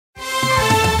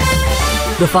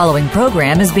The following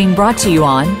program is being brought to you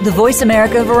on the Voice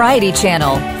America Variety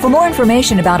Channel. For more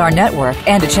information about our network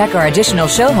and to check our additional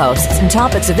show hosts and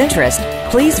topics of interest,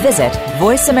 please visit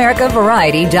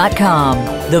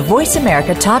voiceamericavariety.com. The Voice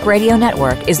America Talk Radio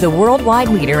Network is the worldwide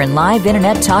leader in live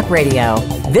Internet talk radio.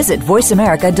 Visit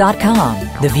voiceamerica.com.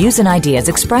 The views and ideas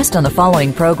expressed on the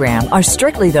following program are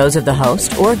strictly those of the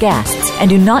host or guests and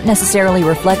do not necessarily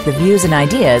reflect the views and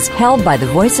ideas held by the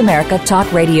Voice America Talk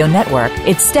Radio Network,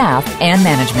 its staff, and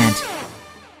management.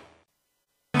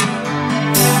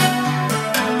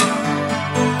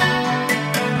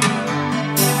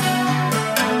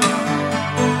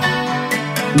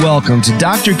 Welcome to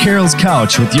Dr. Carol's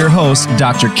Couch with your host,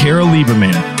 Dr. Carol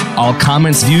Lieberman. All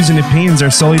comments, views, and opinions are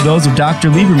solely those of Dr.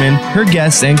 Lieberman, her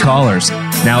guests, and callers.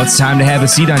 Now it's time to have a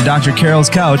seat on Dr. Carol's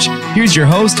Couch. Here's your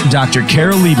host, Dr.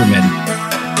 Carol Lieberman.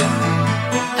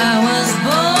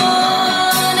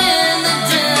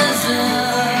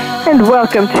 And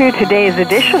welcome to today's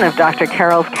edition of Dr.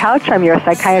 Carol's Couch. I'm your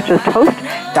psychiatrist host,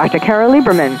 Dr. Carol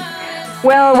Lieberman.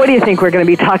 Well, what do you think we're going to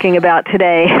be talking about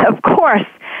today? Of course,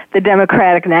 the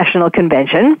Democratic National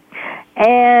Convention.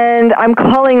 And I'm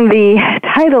calling the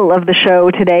title of the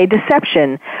show today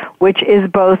Deception, which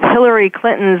is both Hillary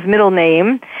Clinton's middle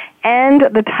name and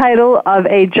the title of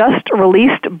a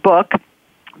just-released book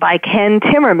by Ken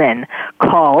Timmerman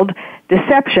called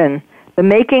Deception, the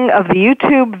Making of the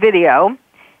YouTube Video,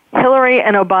 Hillary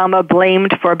and Obama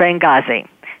Blamed for Benghazi.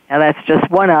 Now, that's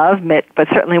just one of, but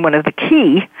certainly one of the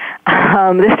key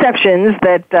deceptions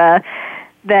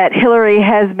that Hillary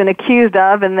has been accused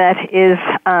of, and that is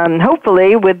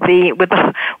hopefully, with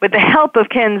the help of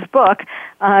Ken's book,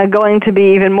 going to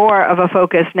be even more of a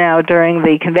focus now during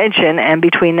the convention and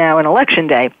between now and Election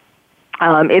Day.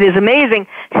 It is amazing.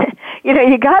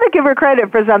 You got to give her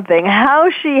credit for something. How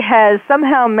she has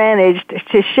somehow managed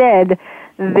to shed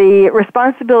the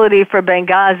responsibility for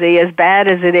Benghazi, as bad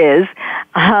as it is,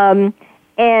 and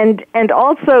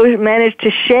also managed to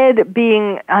shed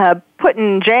being put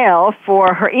in jail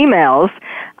for her emails.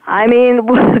 I mean,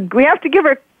 we have to give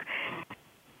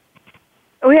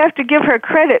her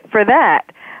credit for that.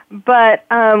 But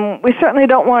we certainly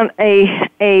don't want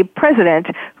a president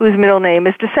whose middle name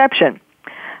is Deception.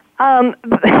 Of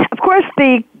course,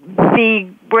 we're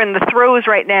in the throes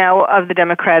right now of the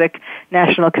Democratic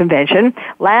National Convention.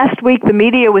 Last week, the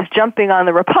media was jumping on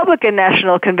the Republican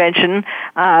National Convention,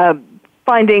 finding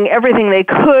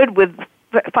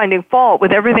fault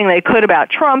with everything they could about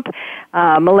Trump,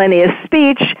 Melania's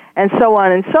speech, and so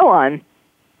on and so on.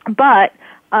 But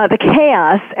the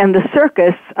chaos and the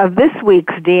circus of this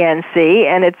week's DNC,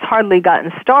 and it's hardly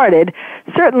gotten started,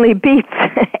 certainly beats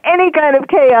any kind of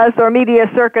chaos or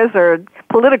media circus or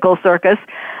political circus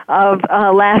of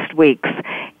last week's.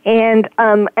 And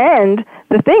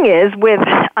the thing is, with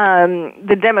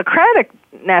the Democratic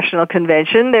National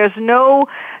Convention, there's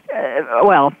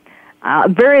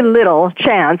very little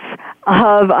chance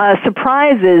of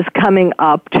surprises coming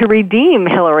up to redeem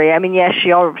Hillary. I mean, yes,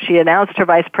 she announced her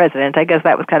vice president. I guess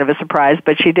that was kind of a surprise,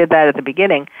 but she did that at the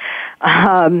beginning.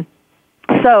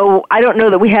 So I don't know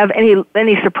that we have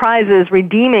any surprises,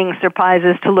 redeeming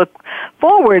surprises to look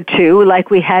forward to, like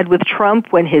we had with Trump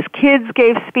when his kids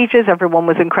gave speeches. Everyone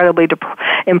was incredibly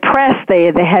impressed. They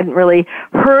hadn't really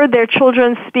heard their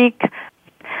children speak.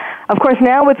 Of course,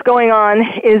 now what's going on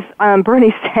is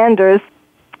Bernie Sanders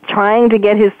trying to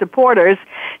get his supporters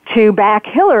to back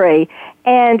Hillary.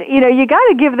 And, you got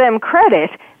to give them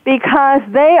credit because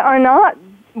they are not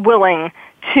willing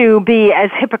to be as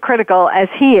hypocritical as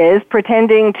he is,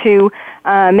 pretending to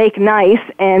make nice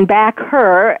and back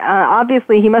her.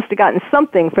 Obviously, he must have gotten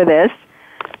something for this.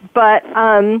 But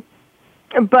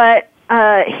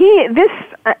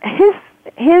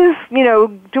his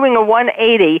doing a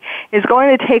 180 is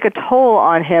going to take a toll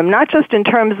on him, not just in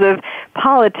terms of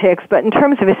politics, but in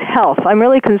terms of his health. I'm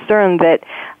really concerned that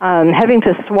having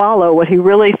to swallow what he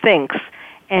really thinks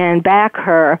and back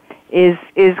her is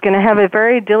going to have a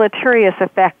very deleterious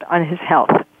effect on his health.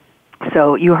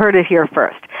 So you heard it here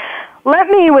first. Let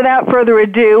me, without further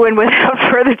ado and without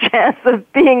further chance of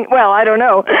being, I don't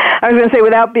know, I was going to say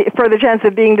without further chance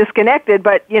of being disconnected,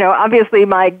 but, obviously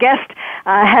my guest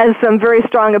has some very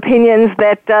strong opinions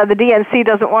that the DNC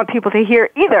doesn't want people to hear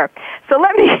either. So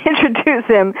let me introduce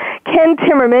him. Ken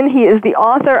Timmerman, he is the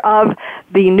author of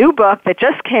the new book that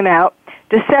just came out,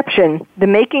 Deception, the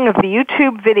Making of the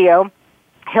YouTube Video,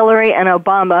 Hillary and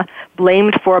Obama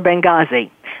Blamed for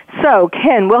Benghazi. So,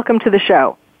 Ken, welcome to the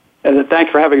show.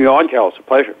 Thanks for having me on, Carol. It's a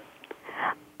pleasure.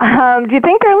 Do you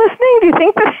think they're listening? Do you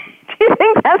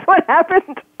think that's what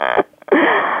happened?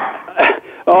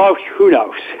 Oh, who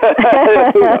knows?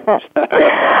 Who knows?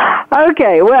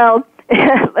 Okay, well,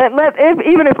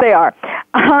 even if they are.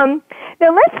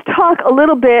 Now let's talk a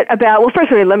little bit about, well,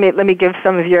 first of all, let me give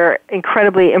some of your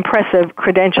incredibly impressive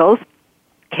credentials.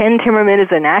 Ken Timmerman is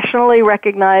a nationally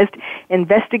recognized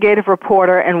investigative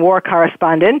reporter and war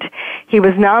correspondent. He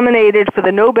was nominated for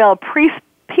the Nobel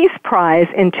Peace Prize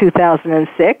in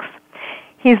 2006.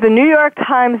 He's the New York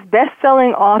Times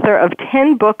best-selling author of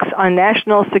 10 books on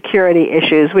national security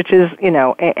issues, which is,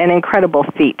 an incredible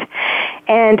feat.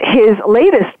 And his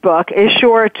latest book is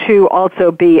sure to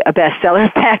also be a bestseller.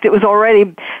 In fact, it was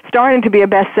already starting to be a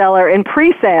bestseller in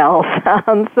pre-sales.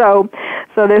 So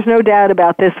there's no doubt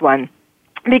about this one.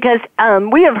 Because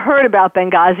we have heard about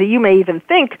Benghazi. You may even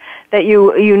think that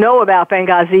you know about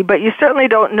Benghazi, but you certainly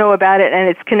don't know about it and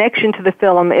its connection to the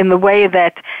film in the way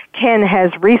that Ken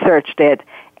has researched it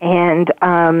and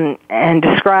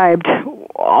described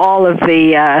all of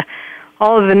the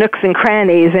nooks and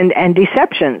crannies and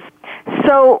deceptions.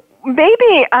 So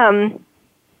maybe why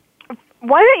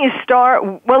don't you start?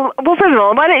 Well, first of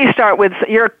all, why don't you start with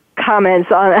your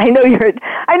comments on? I know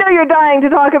you're dying to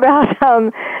talk about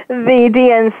the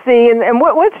DNC, and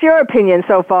what's your opinion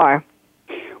so far?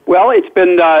 Well, it's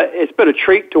been a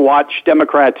treat to watch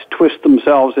Democrats twist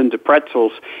themselves into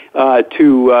pretzels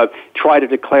to try to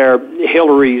declare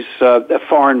Hillary's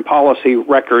foreign policy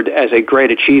record as a great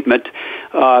achievement.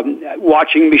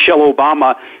 Watching Michelle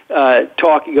Obama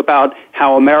talking about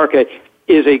how America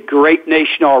is a great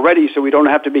nation already, so we don't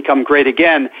have to become great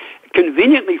again,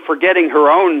 conveniently forgetting her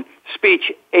own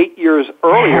speech 8 years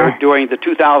earlier during the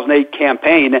 2008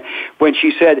 campaign when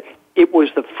she said it was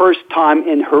the first time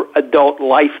in her adult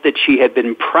life that she had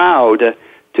been proud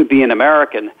to be an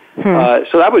American.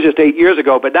 So that was just 8 years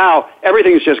ago, but now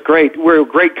everything's just great. We're a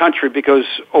great country because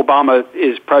Obama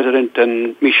is president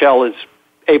and Michelle is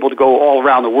able to go all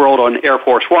around the world on Air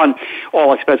Force One,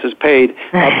 all expenses paid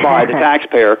by the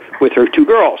taxpayer with her two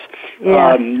girls.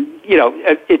 Yeah.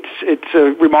 It's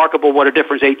remarkable what a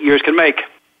difference 8 years can make.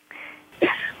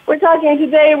 We're talking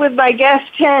today with my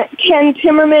guest, Ken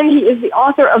Timmerman. He is the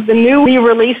author of the newly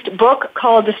released book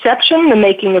called Deception, The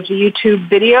Making of the YouTube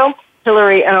Video,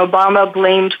 Hillary and Obama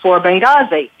Blamed for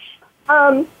Benghazi.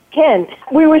 Ken,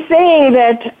 we were saying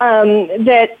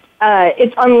that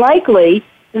it's unlikely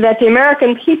that the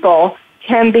American people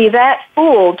can be that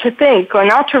fooled to think or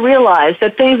not to realize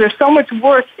that things are so much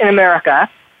worse in America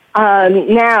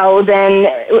now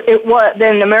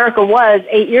than America was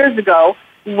 8 years ago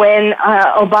when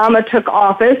Obama took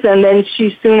office, and then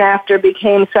she soon after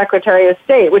became Secretary of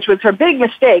State, which was her big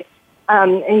mistake,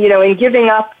 in giving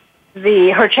up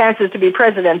her chances to be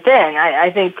president then. I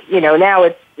think, now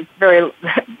it's very,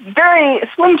 very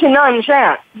slim to none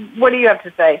chance. What do you have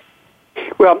to say?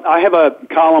 Well, I have a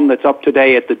column that's up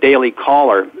today at the Daily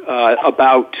Caller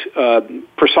about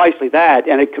precisely that,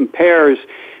 and it compares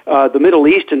the Middle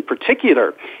East in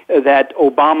particular that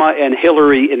Obama and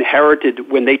Hillary inherited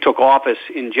when they took office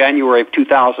in January of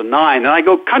 2009. And I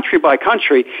go country by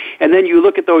country, and then you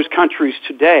look at those countries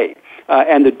today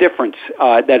and the difference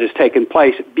that has taken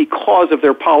place because of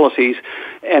their policies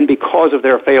and because of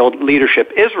their failed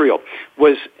leadership. Israel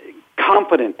was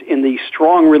confident in the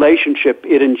strong relationship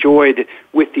it enjoyed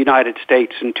with the United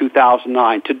States in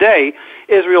 2009. Today,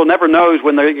 Israel never knows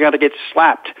when they're going to get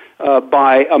slapped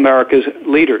by America's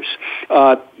leaders.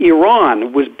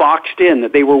 Iran was boxed in.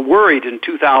 They were worried in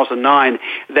 2009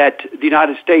 that the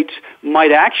United States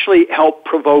might actually help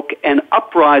provoke an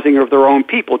uprising of their own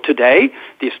people. Today,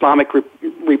 the Islamic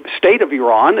State of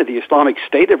Iran, the Islamic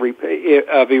State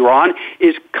of Iran,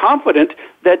 is confident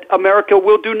that America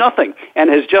will do nothing and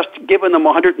has just given them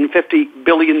 $150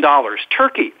 billion.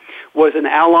 Turkey was an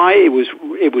ally.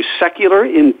 It was secular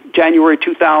in January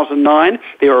 2009.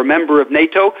 They were a member of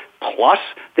NATO, plus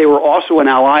they were also an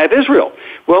ally of Israel.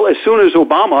 Well, as soon as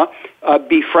Obama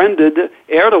befriended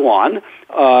Erdogan,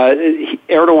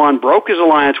 Erdogan broke his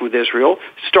alliance with Israel,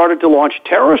 started to launch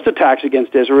terrorist attacks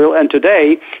against Israel, and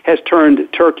today has turned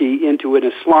Turkey into an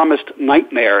Islamist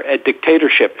nightmare, a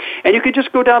dictatorship. And you could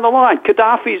just go down the line.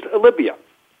 Gaddafi's Libya.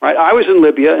 Right, I was in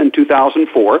Libya in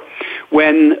 2004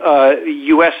 when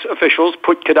U.S. officials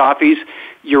put Gaddafi's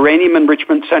uranium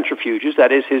enrichment centrifuges,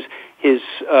 that is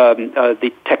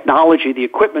the technology, the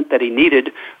equipment that he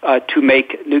needed to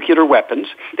make nuclear weapons.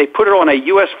 They put it on a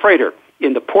U.S. freighter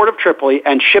in the port of Tripoli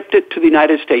and shipped it to the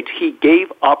United States. He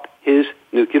gave up his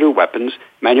nuclear weapons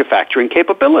manufacturing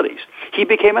capabilities. He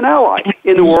became an ally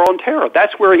in the war on terror.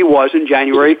 That's where he was in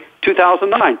January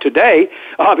 2009. Today,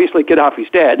 obviously,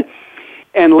 Gaddafi's dead,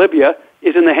 and Libya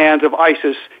is in the hands of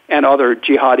ISIS and other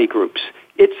jihadi groups.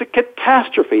 It's a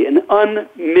catastrophe, an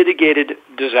unmitigated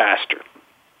disaster.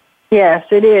 Yes,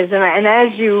 it is. And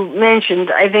as you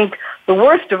mentioned, I think the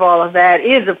worst of all of that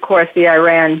is, of course, the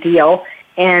Iran deal.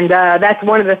 And that's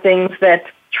one of the things that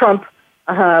Trump,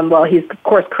 he's, of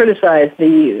course, criticized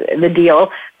the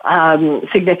deal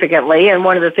significantly, and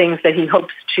one of the things that he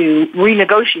hopes to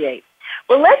renegotiate.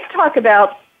 Well, let's talk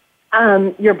about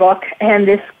your book and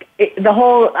the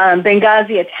whole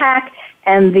Benghazi attack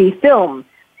and the film,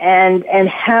 and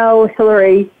how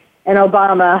Hillary and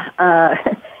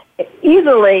Obama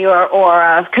easily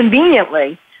or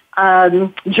conveniently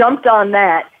jumped on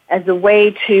that as a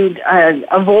way to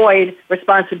avoid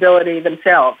responsibility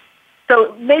themselves.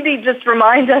 So maybe just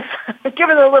remind us, give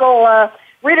us a little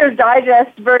Reader's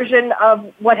Digest version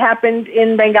of what happened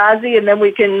in Benghazi, and then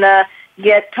we can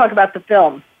talk about the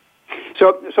film.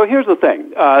 So here's the thing.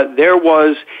 There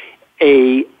was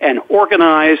an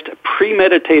organized,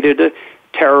 premeditated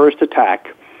terrorist attack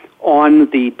on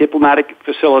the diplomatic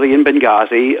facility in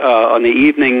Benghazi on the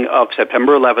evening of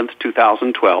September 11th,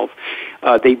 2012.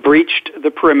 They breached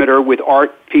the perimeter with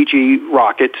RPG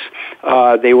rockets.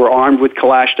 They were armed with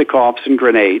Kalashnikovs and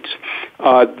grenades.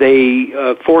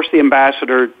 They forced the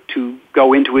ambassador to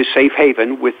go into his safe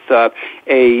haven with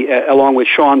along with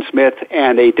Sean Smith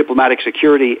and a diplomatic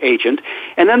security agent,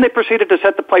 and then they proceeded to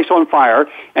set the place on fire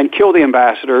and kill the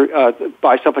ambassador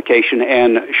by suffocation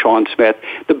and Sean Smith.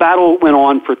 The battle went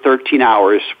on for 13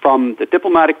 hours from the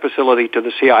diplomatic facility to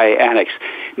the CIA annex.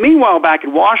 Meanwhile, back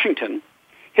in Washington,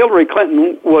 Hillary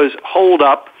Clinton was holed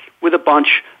up with a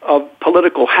bunch of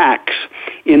political hacks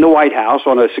in the White House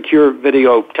on a secure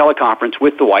video teleconference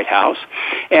with the White House.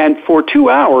 And for 2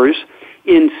 hours,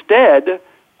 instead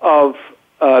of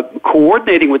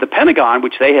coordinating with the Pentagon,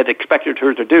 which they had expected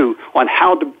her to do, on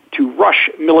how to rush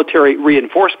military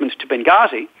reinforcements to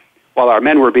Benghazi while our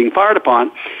men were being fired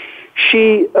upon,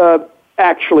 she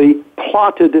actually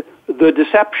plotted the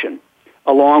deception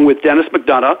along with Dennis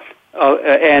McDonough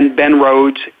and Ben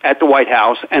Rhodes at the White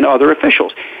House and other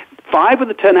officials. 5 of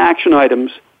the 10 action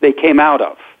items they came out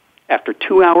of after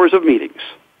 2 hours of meetings.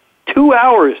 2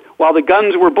 hours while the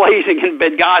guns were blazing in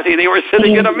Benghazi, they were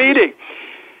sitting in a meeting.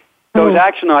 Those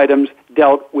action items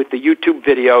dealt with the YouTube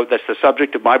video that's the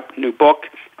subject of my new book,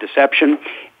 Deception,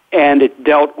 and it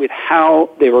dealt with how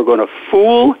they were going to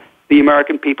fool the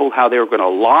American people, how they were going to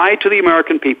lie to the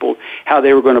American people, how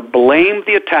they were going to blame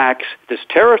the attacks, this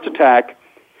terrorist attack,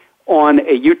 on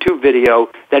a YouTube video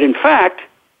that, in fact,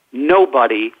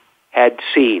 nobody had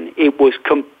seen. It was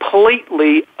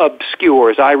completely obscure,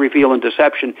 as I reveal in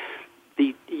Deception.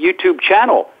 The YouTube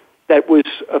channel that was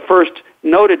first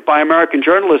noted by American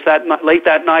journalists late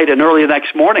that night and early the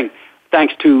next morning,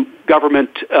 thanks to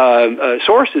government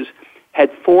sources, had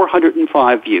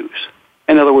 405 views.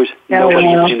 In other words, nobody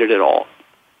had seen it at all.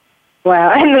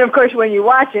 Wow. And then, of course, when you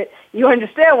watch it, you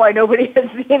understand why nobody has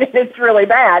seen it. It's really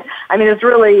bad. I mean, it's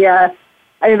really,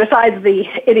 besides the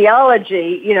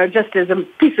ideology, just as a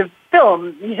piece of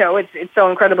film, it's so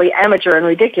incredibly amateur and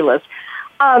ridiculous.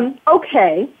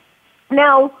 Okay.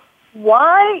 Now,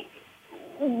 what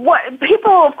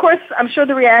people, of course, I'm sure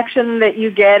the reaction that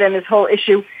you get in this whole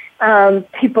issue, the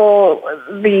people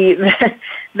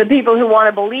who want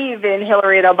to believe in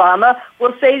Hillary and Obama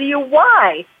will say to you,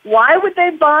 why? Why would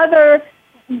they bother?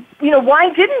 Why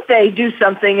didn't they do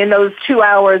something in those 2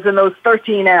 hours and those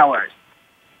 13 hours?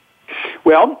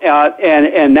 Well,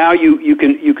 and now you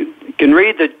can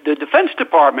read the Defense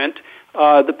Department.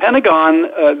 The Pentagon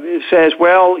says,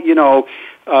 well,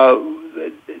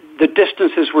 the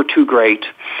distances were too great.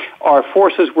 Our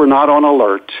forces were not on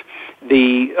alert.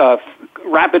 The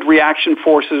rapid reaction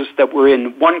forces that were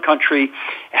in one country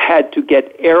had to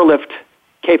get airlift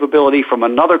capability from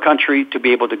another country to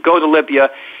be able to go to Libya,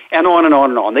 and on and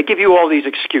on and on. They give you all these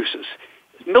excuses.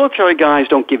 Military guys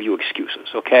don't give you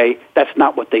excuses, okay? That's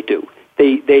not what they do.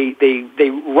 They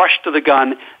rush to the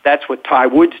gun. That's what Ty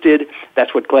Woods did.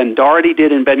 That's what Glenn Doherty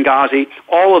did in Benghazi.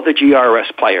 All of the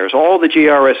GRS players, all the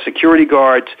GRS security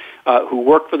guards who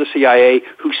worked for the CIA,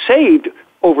 who saved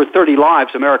over 30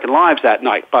 lives, American lives that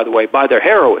night, by the way, by their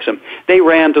heroism, they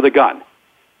ran to the gun.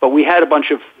 But we had a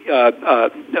bunch of,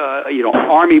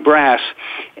 Army brass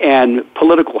and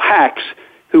political hacks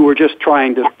who were just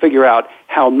trying to figure out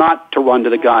how not to run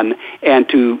to the gun and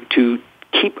to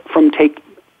keep from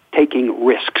taking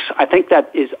risks. I think that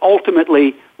is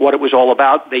ultimately what it was all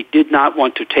about. They did not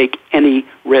want to take any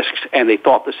risks, and they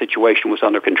thought the situation was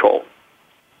under control.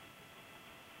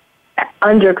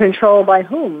 Under control by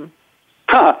whom?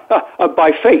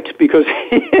 By fate, because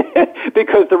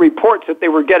because the reports that they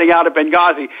were getting out of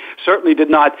Benghazi certainly did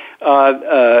not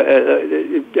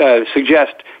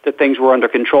suggest that things were under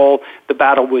control. The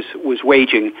battle was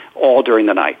waging all during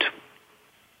the night.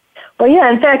 Well, yeah,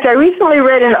 in fact, I recently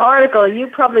read an article, you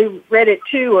probably read it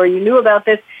too, or you knew about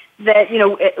this, that,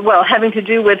 having to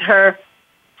do with her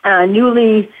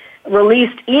newly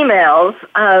released emails,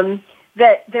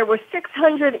 that there were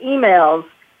 600 emails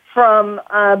from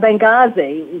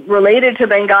Benghazi, related to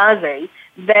Benghazi,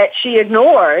 that she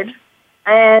ignored.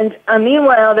 And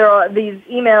meanwhile, there are these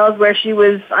emails where she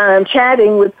was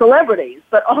chatting with celebrities,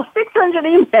 but all 600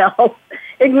 emails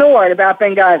ignored about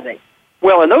Benghazi.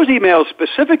 Well, and those emails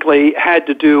specifically had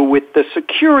to do with the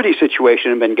security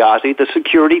situation in Benghazi, the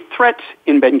security threats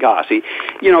in Benghazi.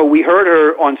 We heard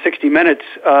her on 60 Minutes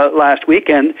last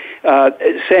weekend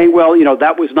saying,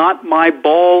 that was not my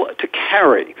ball to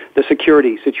carry, the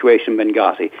security situation in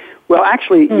Benghazi. Well,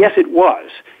 actually, yes, it was,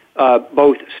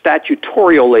 both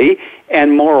statutorially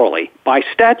and morally. By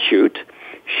statute,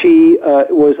 she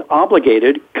was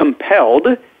obligated,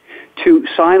 compelled, to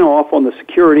sign off on the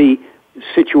security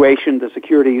situation, the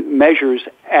security measures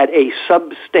at a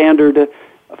substandard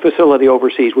facility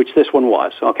overseas, which this one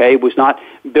was, okay? It was not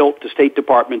built to State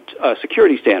Department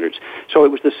security standards. So it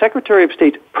was the Secretary of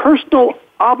State's personal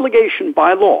obligation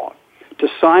by law to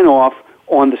sign off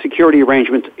on the security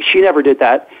arrangements. She never did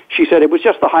that. She said it was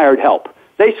just the hired help.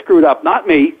 They screwed up, not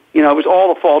me. It was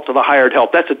all the fault of the hired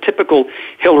help. That's a typical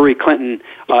Hillary Clinton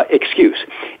excuse.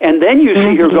 And then you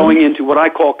see her going into what I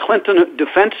call Clinton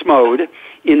defense mode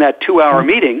in that 2-hour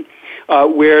meeting,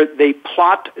 where they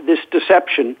plot this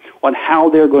deception on how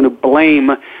they're going to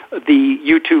blame the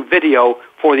YouTube video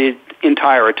for the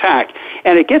entire attack.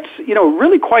 And it gets,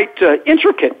 really quite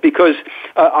intricate, because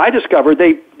I discovered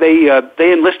they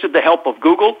enlisted the help of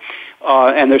Google,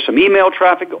 and there's some email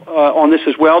traffic on this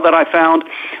as well that I found,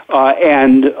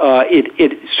 and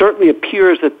it certainly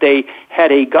appears that they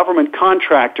had a government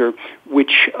contractor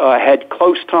which had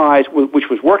close ties, which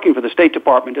was working for the State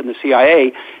Department and the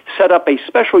CIA, set up a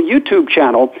special YouTube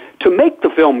channel to make the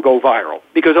film go viral,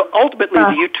 because ultimately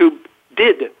the YouTube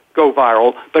did go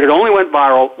viral, but it only went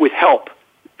viral with help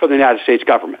from the United States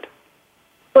government.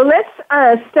 Well, let's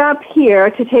stop here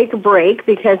to take a break,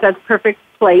 because that's a perfect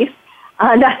place.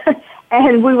 And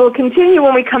we will continue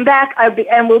when we come back,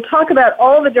 and we'll talk about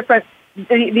all the different,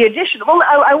 the additional. Well,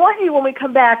 I want you, when we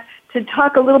come back, to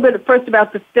talk a little bit first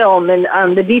about the film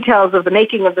and the details of the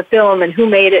making of the film and who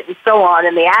made it and so on,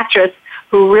 and the actress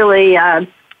who really,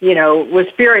 was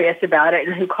furious about it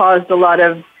and who caused a lot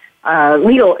of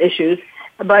legal issues.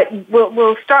 But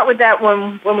we'll start with that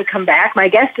when we come back. My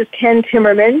guest is Ken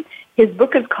Timmerman. His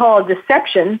book is called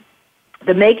Deception: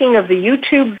 The Making of the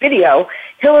YouTube Video,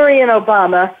 Hillary and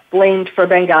Obama Blamed for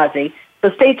Benghazi.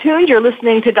 So stay tuned. You're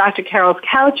listening to Dr. Carol's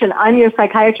Couch, and I'm your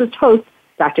psychiatrist host,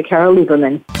 Dr. Carol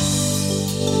Lieberman.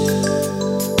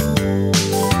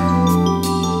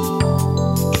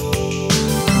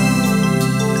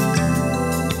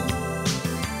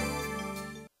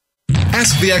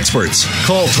 Ask the experts.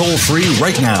 Call toll-free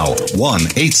right now,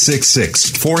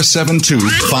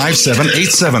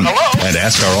 1-866-472-5787. And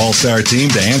ask our All-Star team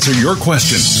to answer your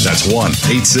question. That's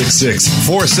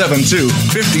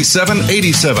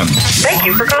 1-866-472-5787. Thank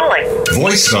you for calling.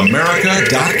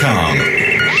 VoiceAmerica.com.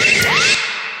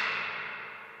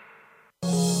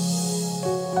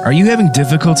 Are you having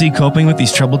difficulty coping with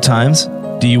these troubled times?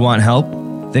 Do you want help?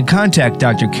 Then contact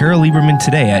Dr. Carol Lieberman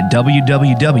today at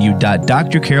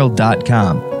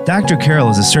www.drcarol.com. Dr. Carol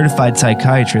is a certified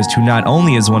psychiatrist who not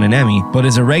only has won an Emmy, but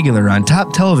is a regular on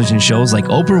top television shows like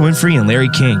Oprah Winfrey and Larry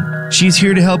King. She's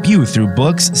here to help you through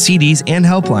books, CDs, and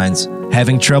helplines.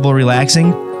 Having trouble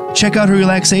relaxing? Check out her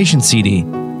relaxation CD.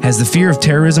 Has the fear of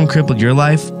terrorism crippled your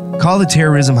life? Call the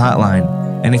terrorism hotline.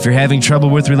 And if you're having trouble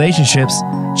with relationships,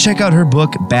 check out her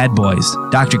book, Bad Boys.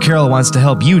 Dr. Carol wants to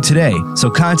help you today,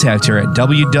 so contact her at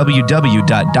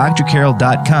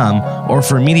www.drcarol.com or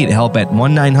for immediate help at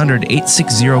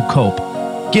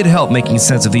 1-900-860-COPE. Get help making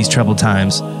sense of these troubled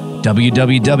times.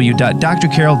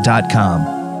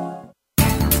 www.drcarol.com.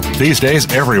 These days,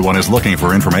 everyone is looking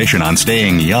for information on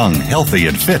staying young, healthy,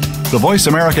 and fit. The Voice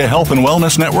America Health and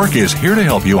Wellness Network is here to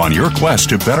help you on your quest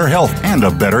to better health and a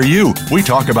better you. We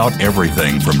talk about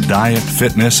everything from diet,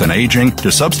 fitness, and aging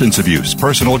to substance abuse,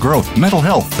 personal growth, mental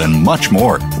health, and much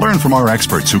more. Learn from our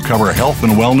experts who cover health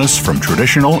and wellness from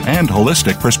traditional and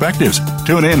holistic perspectives.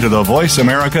 Tune in to the Voice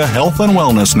America Health and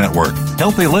Wellness Network.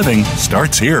 Healthy living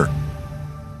starts here.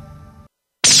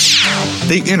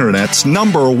 The Internet's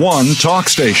 #1 talk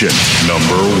station.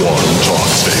 #1 talk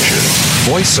station.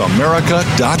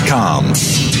 VoiceAmerica.com.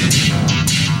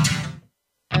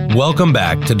 Welcome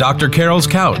back to Dr. Carol's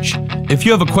Couch. If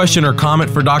you have a question or comment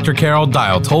for Dr. Carol,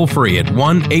 dial toll-free at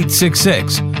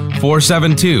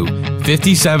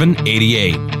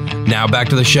 1-866-472-5788. Now back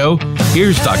to the show.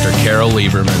 Here's Dr. Carol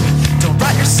Lieberman. Don't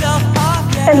write yourself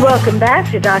off yet. And welcome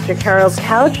back to Dr. Carol's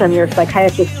Couch. I'm your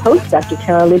psychiatrist host, Dr.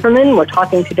 Carol Lieberman. We're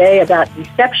talking today about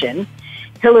Deception,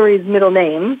 Hillary's middle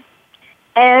name,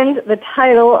 and the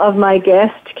title of my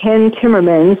guest, Ken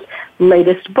Timmerman's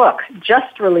latest book,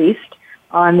 just released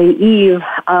on the eve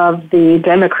of the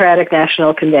Democratic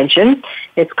National Convention.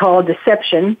 It's called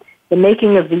Deception, the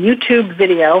making of the YouTube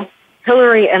video,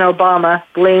 Hillary and Obama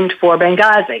blamed for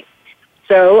Benghazi.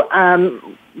 So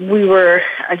we were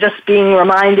just being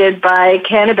reminded by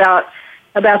Ken about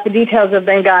the details of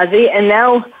Benghazi, and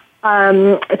now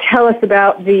tell us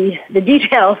about the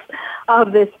details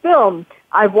of this film.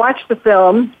 I've watched the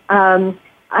film. The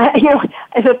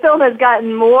film has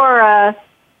gotten more,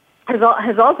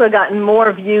 has also gotten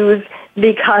more views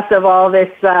because of all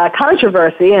this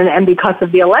controversy and because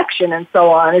of the election and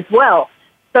so on as well.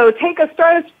 So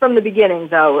start us from the beginning,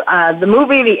 though. The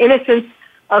movie, The Innocence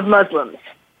of Muslims.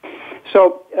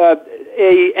 So,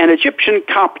 an Egyptian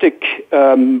Coptic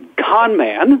con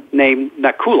man named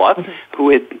Nakula,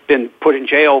 who had been put in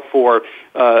jail for,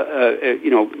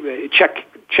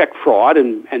 check fraud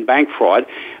and bank fraud,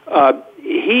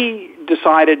 he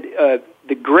decided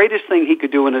the greatest thing he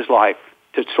could do in his life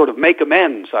to sort of make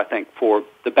amends, I think, for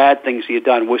the bad things he had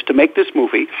done was to make this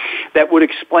movie that would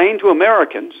explain to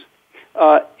Americans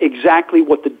exactly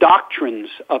what the doctrines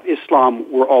of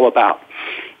Islam were all about.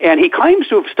 And he claims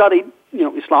to have studied,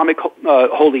 Islamic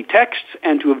holy texts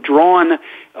and to have drawn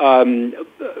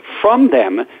from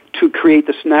them to create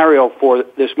the scenario for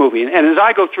this movie. And as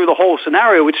I go through the whole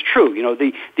scenario, it's true.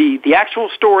 The actual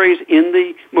stories in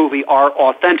the movie are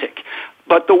authentic,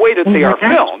 but the way that they are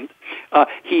filmed,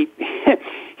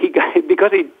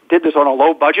 because he did this on a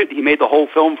low budget, he made the whole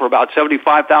film for about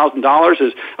 $75,000,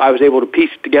 as I was able to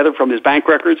piece together from his bank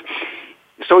records.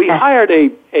 So he hired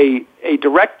a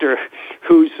director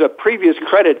whose previous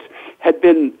credits had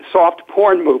been soft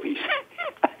porn movies.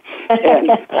 and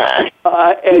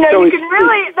so you can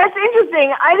really, that's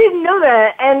interesting. I didn't know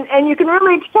that. And you can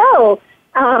really tell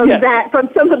that from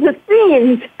some of the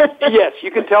scenes. Yes,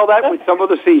 you can tell that with some of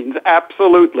the scenes,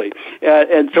 absolutely.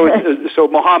 And so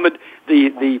Muhammad,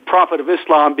 the prophet of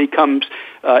Islam,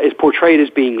 is portrayed as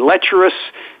being lecherous,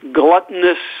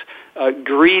 gluttonous,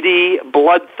 greedy,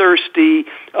 bloodthirsty,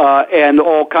 and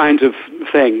all kinds of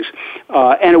things.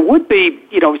 And it would be,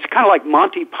 it's kind of like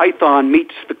Monty Python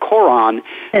meets the Quran,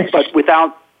 but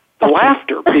without the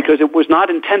laughter, because it was not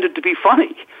intended to be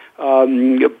funny.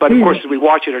 But of course, as we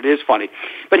watch it, it is funny.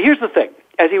 But here's the thing.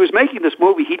 As he was making this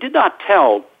movie, he did not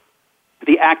tell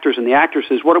the actors and the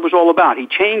actresses what it was all about. He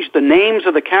changed the names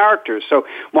of the characters. So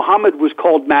Muhammad was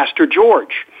called Master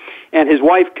George, and his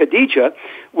wife Khadija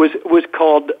was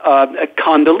called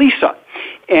Condoleezza.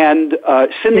 And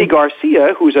Cindy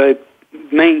Garcia, who's a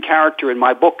main character in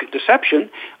my book, Deception,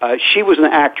 she was an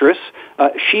actress.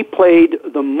 She played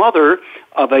the mother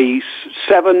of a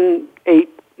 7, 8,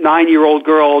 9-year-old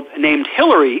girl named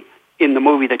Hillary in the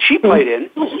movie that she played in,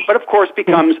 but of course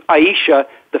becomes Aisha,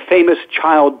 the famous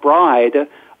child bride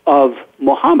of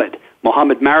Muhammad.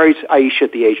 Muhammad marries Aisha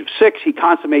at the age of 6. He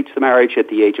consummates the marriage at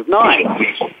the age of 9.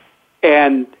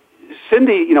 And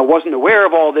Cindy, wasn't aware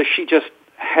of all this. She just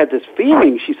had this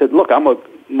feeling. She said, look, I'm a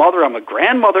mother, I'm a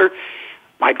grandmother.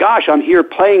 My gosh, I'm here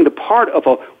playing the part of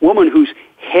a woman who's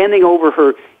handing over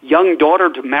her young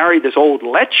daughter to marry this old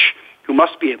lech who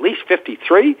must be at least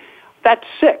 53. That's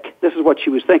sick. This is what she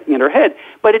was thinking in her head.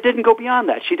 But it didn't go beyond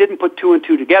that. She didn't put 2 and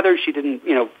 2 together. She didn't,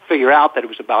 figure out that it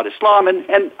was about Islam.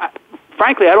 And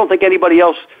frankly, I don't think anybody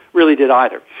else really did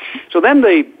either. So then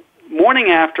the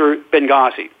morning after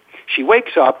Benghazi, she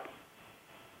wakes up,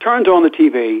 turns on the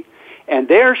TV, and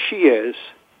there she is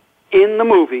in the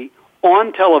movie,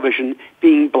 on television,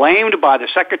 being blamed by the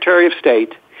Secretary of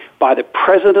State, by the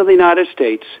President of the United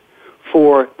States,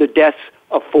 for the deaths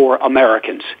of 4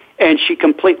 Americans. And she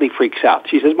completely freaks out.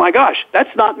 She says, my gosh,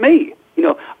 that's not me.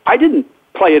 I didn't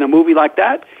play in a movie like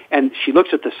that. And she looks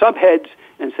at the subheads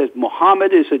and says,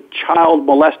 Muhammad is a child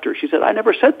molester. She said, I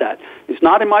never said that. It's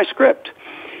not in my script.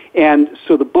 And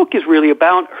so the book is really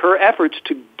about her efforts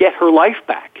to get her life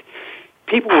back.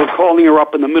 People were calling her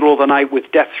up in the middle of the night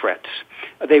with death threats.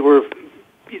 They were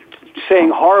saying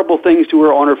horrible things to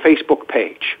her on her Facebook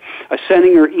page,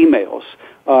 sending her emails.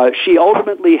 She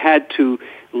ultimately had to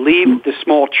leave the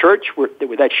small church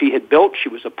that she had built. She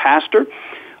was a pastor.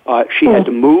 She had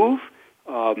to move,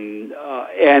 and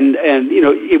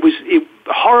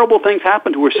horrible things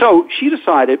happened to her. So she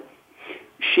decided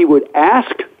she would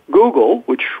ask Google,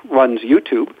 which runs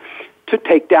YouTube, to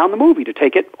take down the movie, to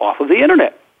take it off of the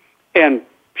internet. And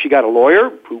she got a lawyer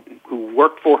who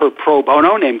worked for her pro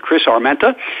bono named Chris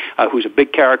Armenta, who's a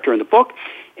big character in the book.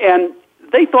 And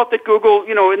they thought that Google,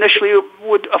 initially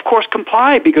would, of course,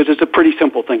 comply because it's a pretty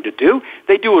simple thing to do.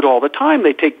 They do it all the time.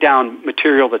 They take down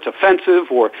material that's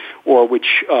offensive or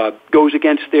which goes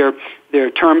against their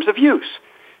terms of use.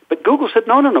 But Google said,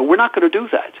 no, we're not going to do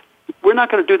that. We're not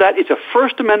going to do that. It's a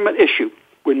First Amendment issue.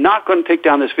 We're not going to take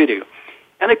down this video.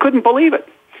 And they couldn't believe it.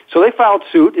 So they filed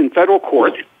suit in federal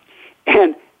court.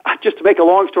 And just to make a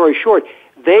long story short,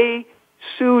 they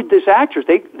sued this actress.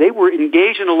 They were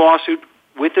engaged in a lawsuit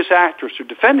with this actress or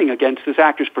defending against this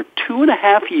actress for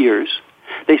 2.5 years.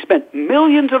 They spent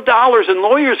millions of dollars in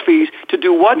lawyers' fees to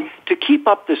do what? To keep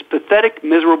up this pathetic,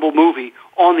 miserable movie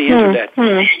on the Internet.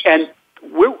 And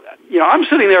I'm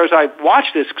sitting there as I watch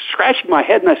this, scratching my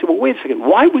head, and I said, well, wait a second,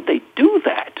 why would they do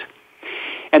that?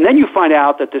 And then you find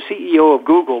out that the CEO of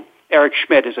Google, Eric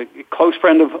Schmidt, is a close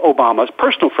friend of Obama's,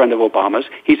 personal friend of Obama's.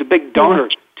 He's a big donor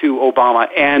to Obama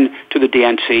and to the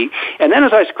DNC. And then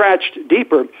as I scratched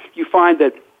deeper, you find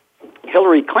that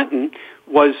Hillary Clinton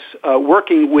was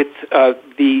working with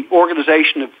the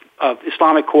Organization of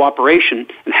Islamic Cooperation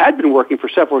and had been working for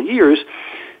several years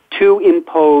to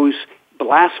impose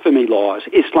blasphemy laws,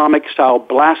 Islamic-style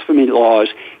blasphemy laws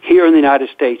here in the United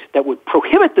States that would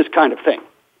prohibit this kind of thing.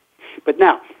 But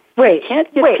now, you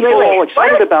can't get people all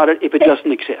excited about it if it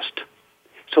doesn't exist.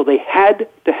 So they had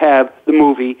to have the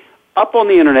movie up on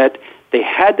the Internet. They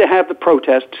had to have the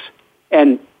protests,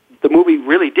 and the movie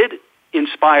really did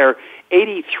inspire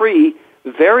 83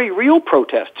 very real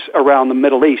protests around the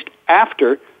Middle East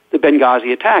after the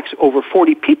Benghazi attacks. Over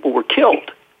 40 people were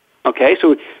killed. Okay,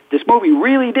 so this movie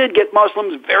really did get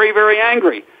Muslims very, very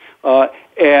angry.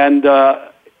 And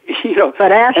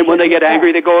when they get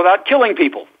angry, they go about killing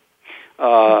people.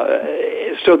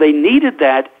 So they needed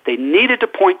that. They needed to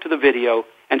point to the video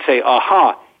and say,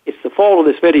 aha, it's the fault of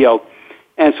this video.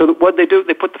 And so what they do,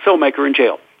 they put the filmmaker in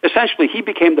jail. Essentially, he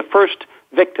became the first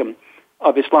victim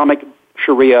of Islamic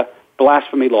Sharia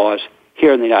blasphemy laws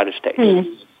here in the United States.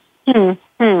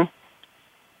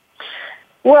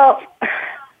 Well,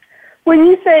 when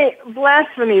you say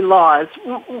blasphemy laws,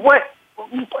 what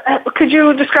could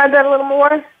you describe that a little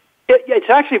more? It's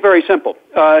actually very simple.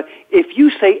 If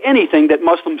you say anything that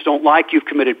Muslims don't like, you've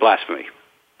committed blasphemy.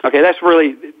 Okay, that's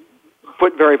really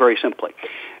put very, very simply.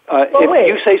 If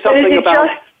you say something about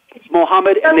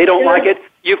Muhammad and they don't like it,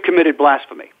 you've committed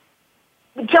blasphemy.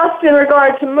 Just in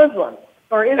regard to Muslims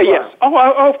or Islam? Yes.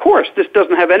 Of course. This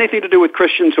doesn't have anything to do with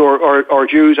Christians or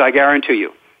Jews, I guarantee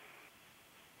you.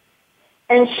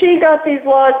 And she got these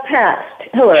laws passed,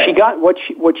 Hillary. She got what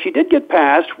she did get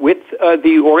passed with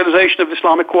the Organization of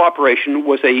Islamic Cooperation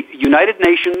was a United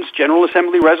Nations General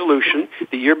Assembly resolution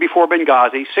the year before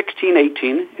Benghazi,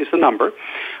 1618 is the number,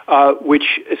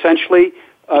 which essentially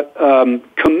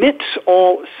commits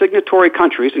all signatory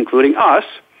countries, including us,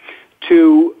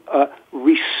 to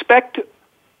respect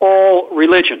all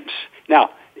religions. Now,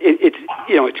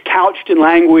 it's couched in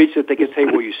language that they can say,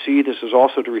 well, you see, this is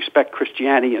also to respect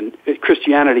Christianity and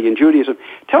Judaism.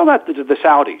 Tell that to the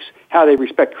Saudis, how they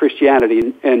respect Christianity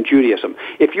and Judaism.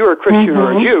 If you're a Christian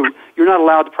or a Jew, you're not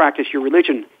allowed to practice your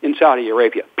religion in Saudi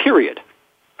Arabia, period.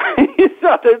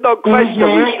 There's no question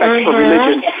of respect for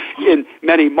religion in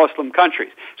many Muslim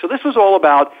countries. So this was all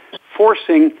about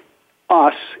forcing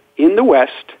us in the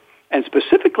West, and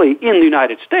specifically in the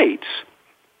United States,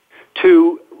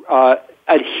 to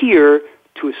adhere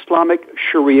to Islamic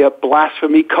Sharia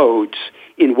blasphemy codes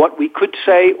in what we could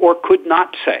say or could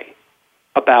not say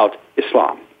about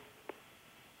Islam.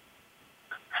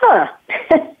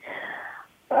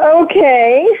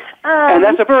 Okay. And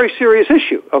that's a very serious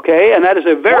issue, okay? And that is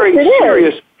a very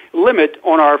serious limit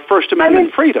on our First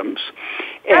Amendment freedoms.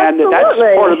 And that's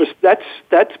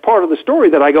part of the story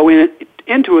that I go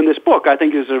into in this book. I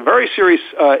think is a very serious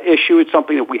issue. It's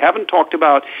something that we haven't talked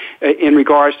about in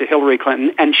regards to Hillary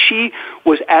Clinton, and she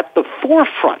was at the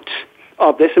forefront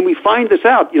of this, and we find this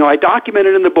out. I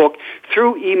documented in the book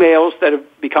through emails that have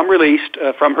become released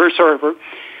from her server.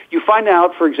 You find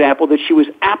out, for example, that she was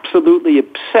absolutely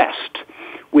obsessed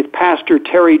with Pastor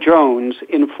Terry Jones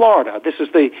in Florida. This is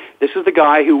the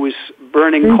guy who was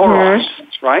burning Korans,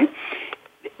 right?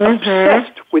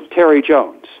 Obsessed with Terry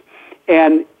Jones.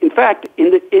 And in fact,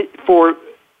 for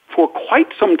quite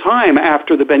some time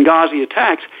after the Benghazi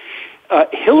attacks,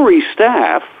 Hillary's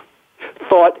staff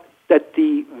thought that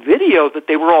the video that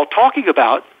they were all talking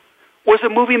about was a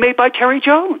movie made by Terry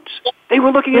Jones. They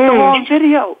were looking at the wrong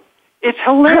video. It's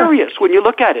hilarious when you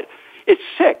look at it. It's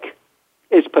sick.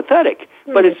 It's pathetic,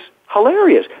 but it's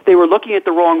hilarious. They were looking at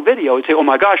the wrong video and say, oh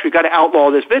my gosh, we've got to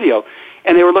outlaw this video.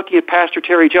 And they were looking at Pastor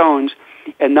Terry Jones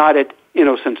and not at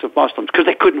Innocence of Muslims because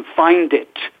they couldn't find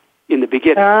it in the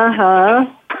beginning.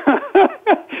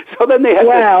 So So then they had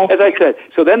to, as I said,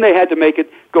 so then they had to make it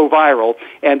go viral,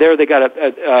 and there they got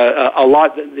a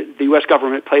lot. The U.S.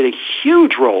 government played a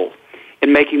huge role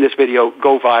in making this video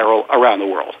go viral around the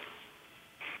world.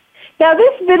 Now,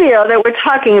 this video that we're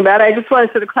talking about, I just want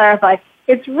to sort of clarify,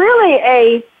 it's really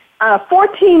a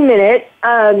 14-minute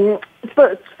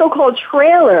so-called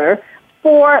trailer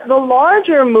for the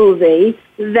larger movie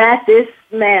that this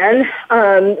man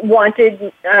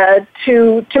wanted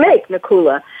to make,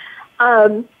 Nakula. I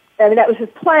mean, that was his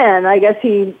plan. I guess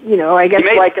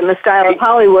like in the style of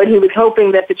Hollywood, he was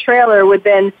hoping that the trailer would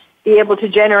then be able to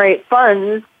generate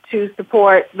funds to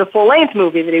support the full-length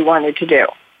movie that he wanted to do.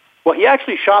 Well, he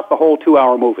actually shot the whole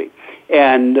 2-hour movie.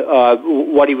 And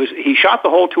he shot the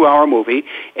whole 2-hour movie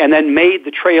and then made the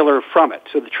trailer from it.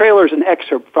 So the trailer is an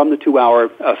excerpt from the 2-hour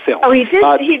film. Oh, he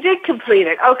did complete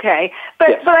it. Okay.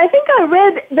 But I think I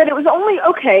read that it was only,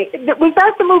 was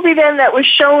that the movie then that was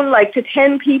shown like to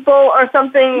 10 people or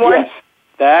something once? Yes.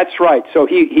 That's right. So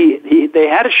they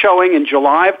had a showing in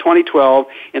July of 2012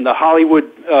 in the Hollywood,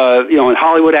 in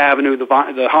Hollywood Avenue,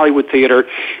 the Hollywood Theater.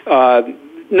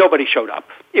 Nobody showed up.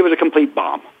 It was a complete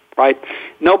bomb, right?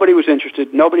 Nobody was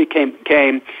interested. Nobody came.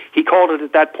 He called it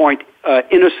at that point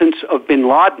Innocence of Bin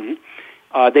Laden.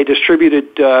 They distributed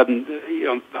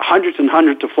hundreds and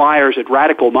hundreds of flyers at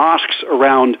radical mosques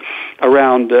around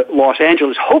Los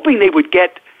Angeles, hoping they would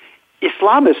get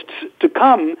Islamists to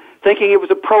come, thinking it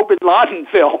was a pro-Bin Laden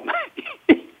film.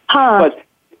 But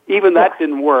even that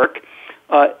didn't work.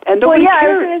 And nobody cared. I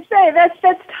was going to say,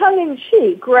 that's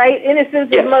tongue-in-cheek, right?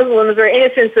 Innocence of Muslims or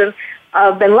innocence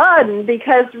of Bin Laden,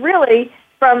 because really,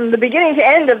 from the beginning to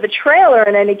end of the trailer,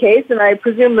 in any case, and I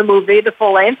presume the movie, the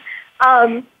full length,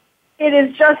 it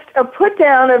is just a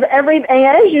put-down of everything.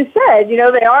 And as you said,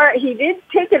 he did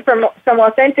take it from some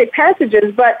authentic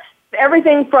passages, but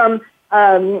everything from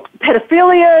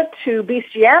pedophilia to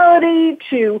bestiality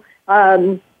to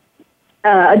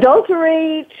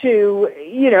adultery to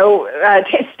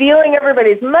stealing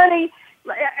everybody's money,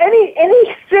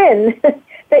 any sin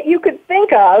that you could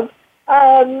think of,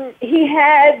 he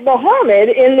had Muhammad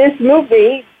in this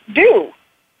movie do.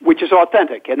 Which is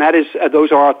authentic, and that is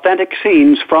those are authentic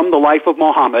scenes from the life of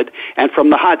Muhammad and from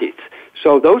the Hadith.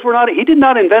 So those were not. He did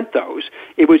not invent those.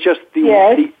 It was just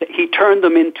he turned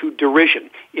them into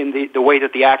derision in the way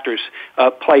that the actors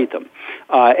played them,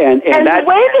 and that. The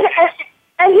way that,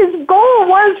 and his goal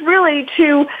was really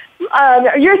to.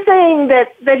 You're saying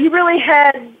that he really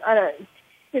had.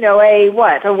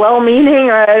 A well-meaning,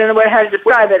 or I don't know how to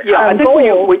describe it. Yeah, I think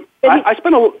I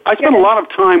spent a lot of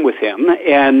time with him,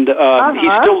 and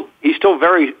he's still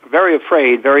very, very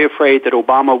afraid that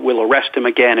Obama will arrest him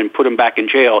again and put him back in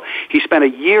jail. He spent a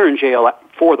year in jail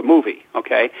for the movie,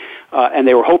 and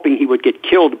they were hoping he would get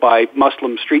killed by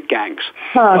Muslim street gangs,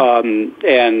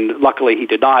 and luckily he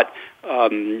did not.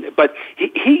 But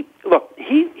he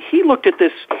looked at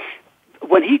this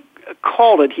when he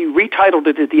called it, he retitled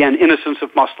it at the end, Innocence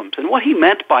of Muslims. And what he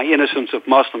meant by Innocence of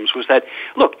Muslims was that,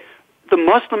 look, the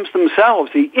Muslims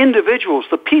themselves, the individuals,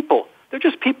 the people, they're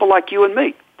just people like you and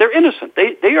me. They're innocent.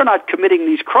 They are not committing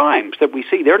these crimes that we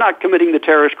see. They're not committing the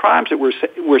terrorist crimes that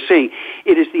we're seeing.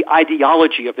 It is the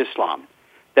ideology of Islam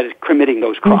that is committing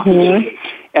those crimes. Mm-hmm.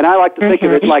 And I like to think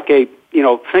of it like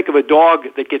think of a dog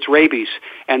that gets rabies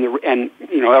and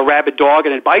a rabid dog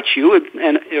and it bites you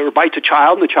or bites a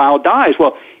child and the child dies.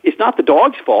 Well, it's not the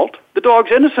dog's fault. The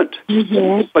dog's innocent.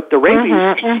 Mm-hmm. But the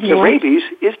rabies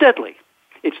is deadly.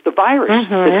 It's the virus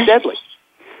that's deadly.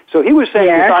 So he was saying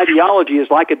this ideology is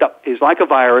like a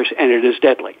virus and it is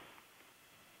deadly.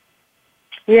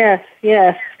 Yes,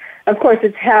 yes. Of course,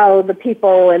 it's how the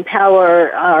people in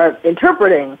power are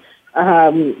interpreting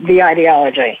the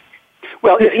ideology.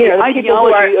 Well, the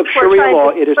ideology of Sharia law,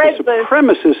 it is the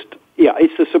supremacist. Yeah,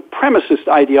 it's the supremacist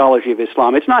ideology of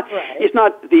Islam. It's not. Right. It's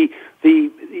not the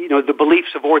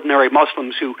beliefs of ordinary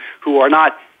Muslims who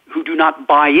do not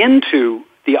buy into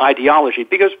the ideology,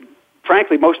 because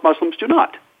frankly, most Muslims do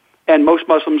not, and most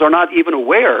Muslims are not even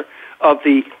aware of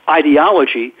the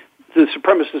ideology, the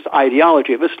supremacist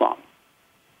ideology of Islam.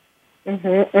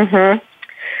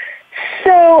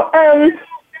 So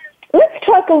let's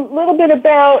talk a little bit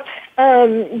about so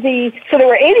there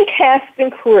were 80 cast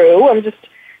and crew.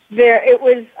 It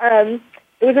was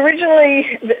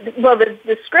originally,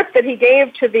 the script that he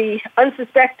gave to the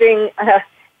unsuspecting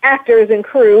actors and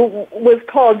crew was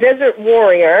called Desert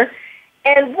Warrior.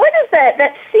 And what is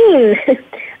that scene?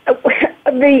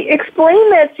 Explain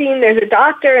that scene. There's a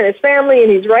doctor and his family,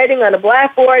 and he's writing on a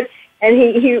blackboard, and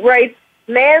he writes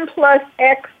man plus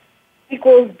X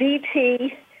equals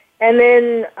BT, and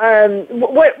then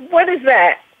what is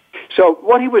that? So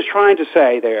what he was trying to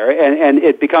say there, and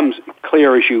it becomes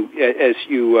clear as you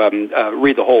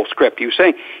read the whole script. He was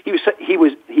saying he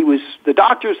was the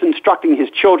doctor's instructing his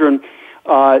children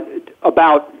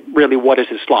about really what is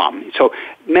Islam. So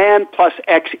man plus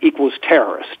X equals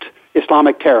terrorist,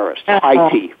 Islamic terrorist,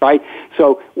 IT, right?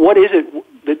 So what is it?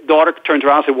 The daughter turns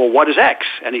around and says, well, what is X?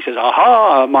 And he says,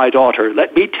 aha, my daughter,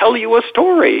 let me tell you a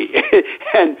story.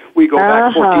 And we go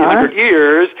back 1,400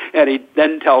 years, and he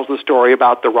then tells the story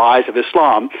about the rise of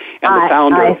Islam and the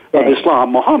founder of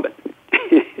Islam, Muhammad.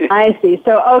 I see.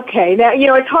 So, okay. Now,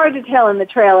 it's hard to tell in the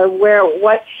trailer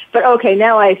but okay,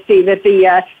 now I see that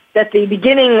the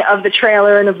beginning of the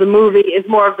trailer and of the movie is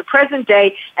more of the present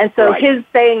day, and so his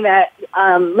saying that,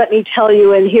 let me tell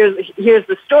you, and here's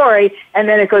the story, and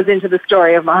then it goes into the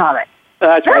story of Muhammad.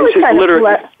 That's right.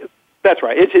 That's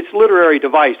right. It's its literary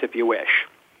device, if you wish.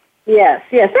 Yes,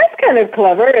 that's kind of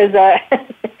clever as a,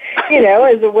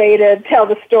 as a way to tell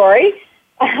the story.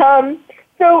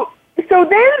 So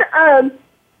then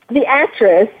the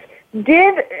actress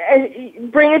did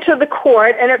bring it to the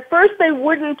court, and at first they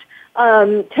wouldn't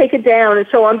take it down and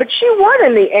so on, but she won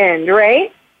in the end,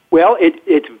 right? Well,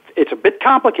 it's a bit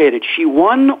complicated. She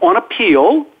won on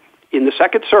appeal in the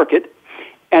Second Circuit,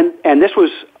 and this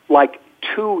was like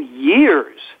 2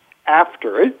 years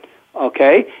after it,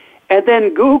 okay? And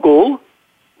then Google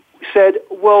said,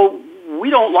 well, we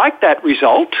don't like that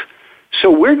result, so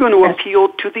we're going to appeal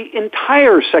to the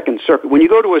entire Second Circuit. When you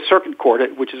go to a circuit court,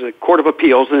 which is a court of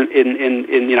appeals in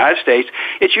the United States,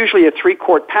 it's usually a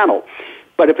 3-court panel.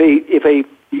 But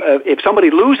if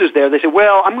somebody loses there, they say,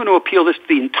 well, I'm going to appeal this to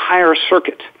the entire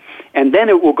circuit. And then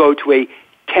it will go to a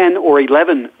 10 or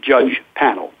 11 judge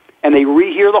panel, and they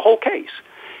rehear the whole case.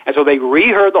 And so they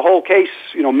reheard the whole case,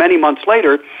 many months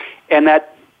later, and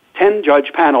that 10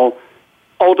 judge panel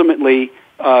ultimately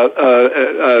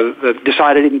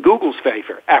decided in Google's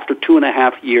favor after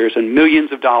 2.5 years and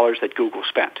millions of dollars that Google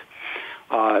spent.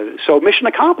 So mission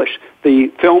accomplished. The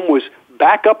film was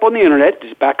back up on the internet.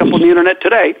 It's back up on the internet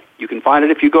today. You can find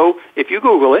it if you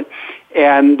Google it.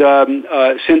 And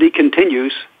Cindy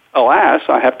continues, alas,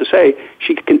 I have to say,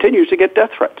 she continues to get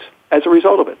death threats as a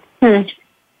result of it.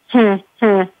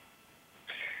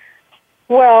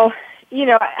 Well,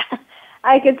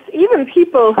 I could even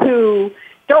people who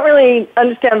don't really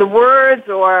understand the words,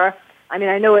 or I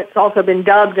know it's also been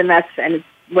dubbed, and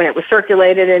when it was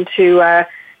circulated into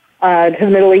to the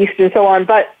Middle East and so on.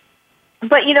 But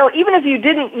even if you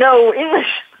didn't know English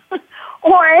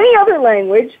or any other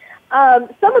language,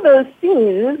 some of those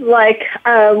scenes, like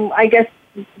I guess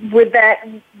with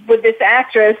this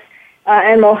actress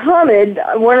and Mohammed,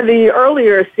 one of the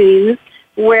earlier scenes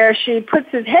where she puts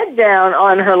his head down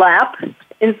on her lap,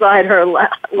 inside her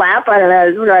lap, I don't know how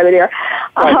to describe it here.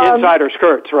 Right, inside her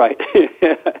skirts, right.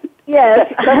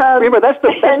 Yes. Remember, that's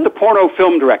the porno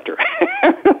film director.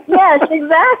 Yes,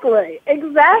 exactly.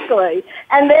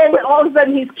 And then all of a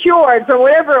sudden he's cured from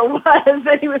whatever it was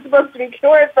that he was supposed to be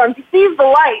cured from. He sees the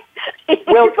light.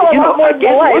 Well,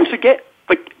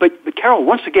 but Carol,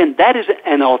 once again, that is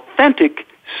an authentic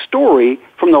story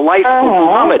from the life of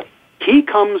Muhammad. He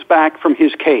comes back from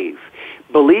his cave,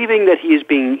 believing that he has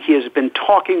been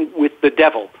talking with the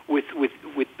devil, with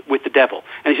the devil,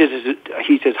 and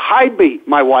he says, hide me,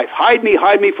 my wife, hide me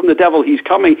from the devil. He's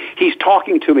coming. He's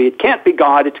talking to me. It can't be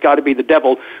God. It's got to be the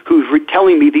devil who's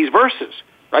telling me these verses.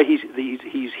 Right?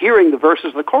 He's hearing the verses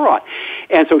of the Quran,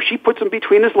 and so she puts him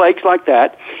between his legs like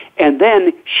that, and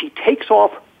then she takes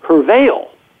off her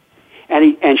veil,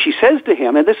 and she says to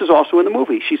him, and this is also in the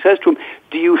movie. She says to him,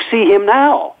 "Do you see him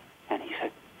now?" And he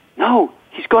said, "No,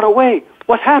 he's gone away.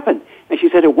 What happened?" And she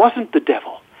said, "It wasn't the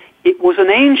devil. It was an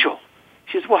angel."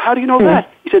 She said, "Well, how do you know that?"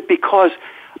 He said, "Because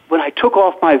when I took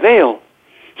off my veil,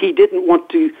 he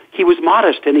was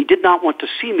modest, and he did not want to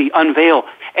see me unveil,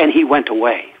 and he went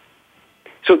away."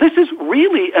 So this is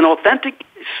really an authentic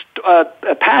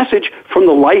passage from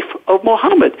the life of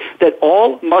Muhammad, that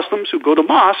all Muslims who go to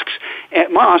mosque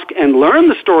and learn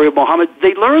the story of Muhammad,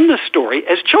 they learn this story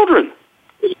as children.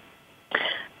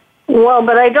 Well,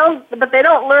 but they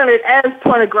don't learn it as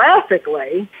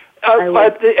pornographically.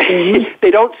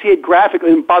 They don't see it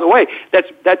graphically. And by the way,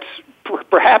 that's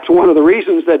perhaps one of the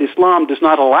reasons that Islam does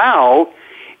not allow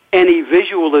any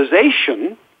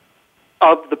visualization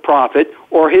of the Prophet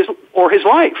or his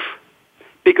life.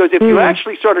 Because if you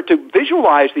actually started to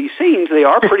visualize these scenes, they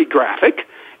are pretty graphic,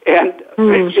 and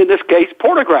in this case,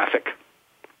 pornographic.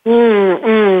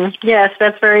 Yes,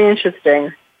 that's very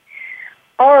interesting.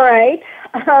 All right.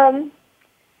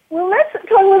 Well, let's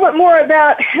talk a little bit more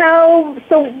about how.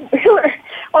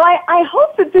 I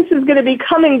hope that this is going to be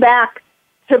coming back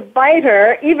to bite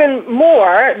her even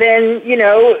more than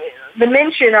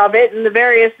mention of it and the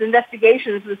various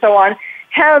investigations and so on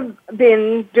have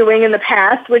been doing in the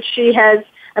past, which she has,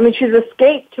 she's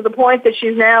escaped to the point that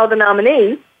she's now the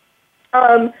nominee.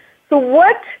 So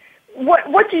what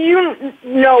do you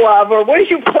know of, or what are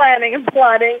you planning and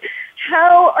plotting?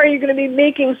 How are you going to be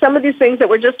making some of these things that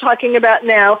we're just talking about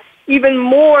now even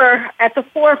more at the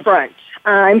forefront?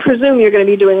 I presume you're going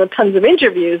to be doing tons of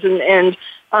interviews,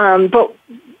 but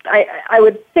I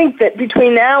would think that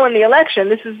between now and the election,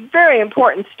 this is very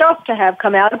important stuff to have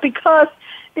come out because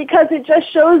it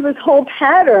just shows this whole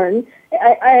pattern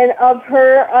of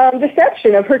her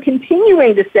deception, of her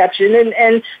continuing deception,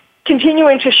 and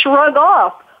continuing to shrug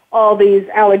off all these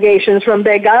allegations from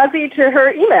Benghazi to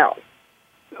her emails.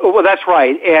 Well, that's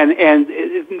right, and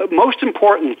most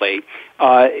importantly,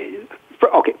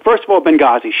 first of all,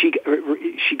 Benghazi,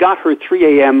 she got her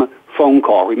 3 a.m. phone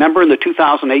call. Remember in the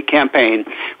 2008 campaign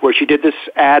where she did this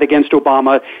ad against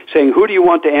Obama saying, who do you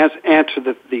want to answer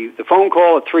the phone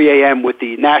call at 3 a.m. with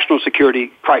the national security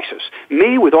crisis?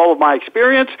 Me with all of my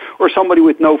experience, or somebody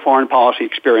with no foreign policy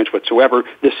experience whatsoever,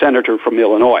 the senator from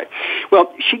Illinois?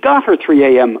 Well, she got her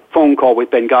 3 a.m. phone call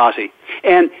with Benghazi,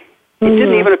 and it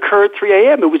didn't even occur at 3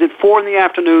 a.m. It was at 4 in the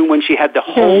afternoon when she had the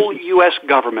whole U.S.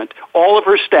 government, all of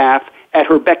her staff, at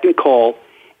her beck and call,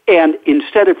 and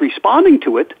instead of responding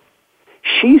to it,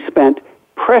 she spent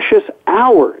precious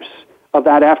hours of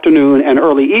that afternoon and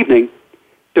early evening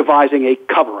devising a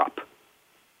cover-up,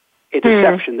 a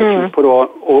deception that she put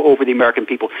over the American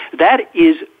people. That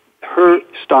is her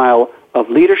style of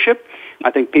leadership.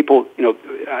 I think people,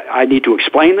 I need to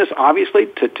explain this, obviously,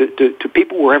 to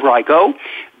people wherever I go.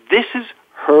 This is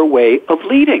her way of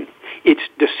leading. It's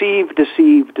deceive,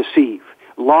 deceive, deceive.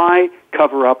 Lie,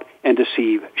 cover up, and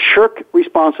deceive. Shirk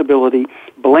responsibility,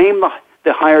 blame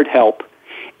the hired help,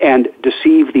 and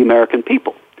deceive the American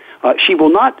people. She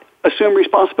will not assume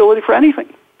responsibility for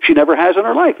anything. She never has in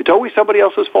her life. It's always somebody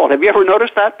else's fault. Have you ever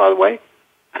noticed that, by the way?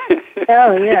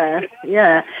 Oh, yeah.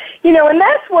 And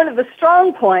that's one of the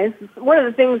strong points, one of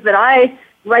the things that I,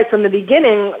 right from the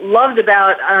beginning, loved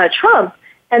about Trump,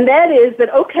 and that is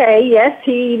that, okay, yes,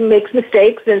 he makes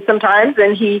mistakes and sometimes,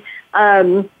 and he,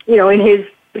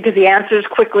 because he answers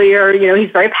quickly or,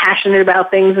 he's very passionate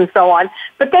about things and so on,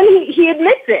 but then he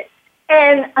admits it.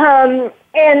 And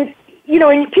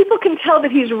people can tell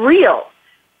that he's real.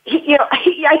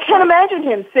 I can't imagine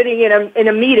him sitting in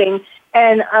a meeting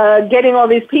and getting all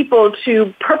these people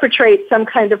to perpetrate some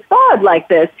kind of fraud like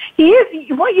this.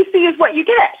 What you see is what you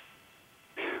get.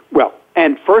 Well,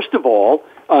 and first of all,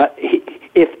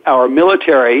 if our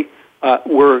military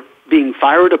were being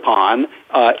fired upon,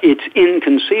 it's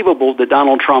inconceivable that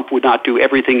Donald Trump would not do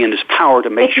everything in his power to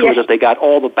make sure that they got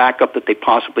all the backup that they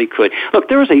possibly could. Look,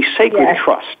 there is a sacred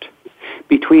trust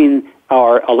between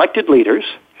our elected leaders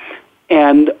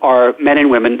and our men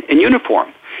and women in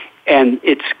uniform. And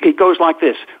it goes like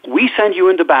this. We send you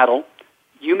into battle.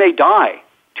 You may die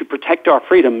to protect our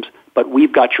freedoms, but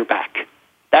we've got your back.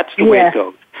 That's the way it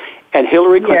goes. And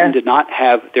Hillary Clinton did not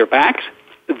have their backs.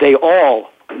 They all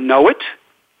know it.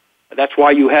 That's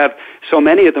why you have so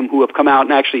many of them who have come out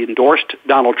and actually endorsed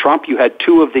Donald Trump. You had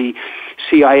 2 of the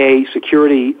CIA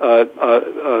security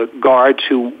guards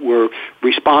who were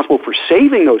responsible for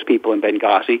saving those people in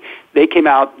Benghazi. They came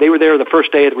out. They were there the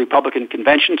first day of the Republican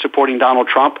convention supporting Donald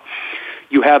Trump.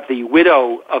 You have the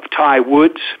widow of Ty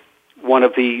Woods, one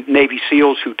of the Navy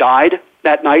SEALs who died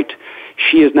that night.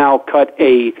 She has now cut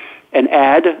an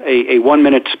ad, a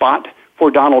 1-minute spot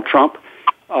for Donald Trump.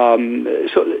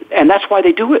 And that's why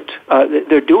they do it.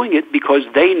 They're doing it because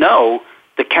they know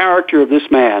the character of this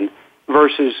man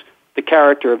versus the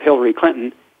character of Hillary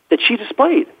Clinton that she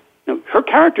displayed. Her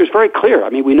character is very clear.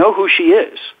 We know who she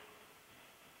is.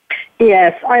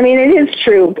 Yes, it is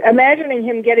true. Imagining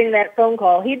him getting that phone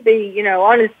call, he'd be,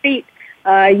 on his feet,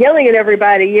 yelling at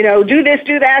everybody, do this,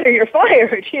 do that, or you're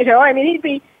fired. He'd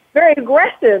be very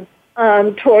aggressive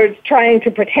towards trying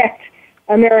to protect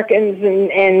Americans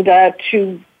and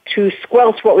to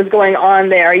squelch what was going on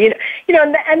there. And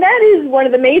that is one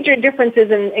of the major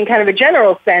differences in kind of a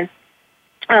general sense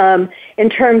in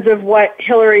terms of what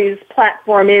Hillary's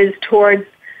platform is towards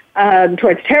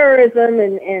terrorism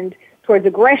and towards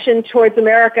aggression towards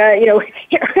America.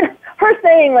 Her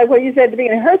saying, like what you said at the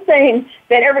beginning, her saying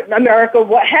that America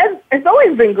has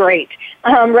always been great,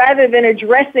 rather than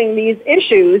addressing these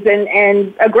issues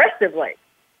and aggressively.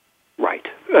 Right.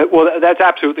 Well, that's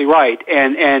absolutely right.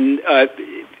 And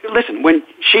listen, when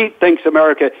she thinks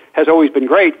America has always been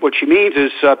great, what she means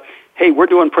is, hey, we're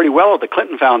doing pretty well at the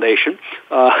Clinton Foundation.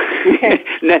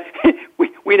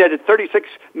 We netted $36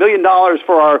 million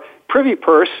for our privy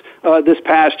purse this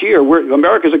past year.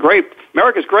 America's great,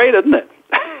 isn't it?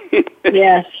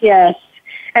 Yes.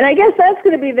 And I guess that's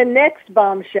going to be the next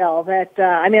bombshell that,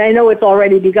 I know it's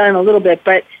already begun a little bit,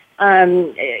 but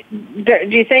do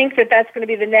you think that that's going to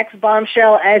be the next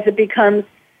bombshell as it becomes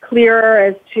clearer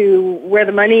as to where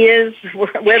the money is,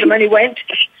 where the money went?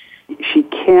 She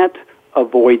can't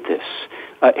avoid this.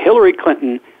 Hillary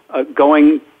Clinton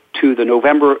going to the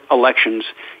November elections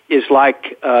is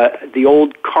like the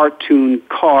old cartoon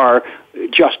car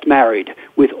Just Married,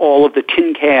 with all of the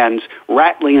tin cans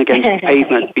rattling against the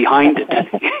pavement behind it.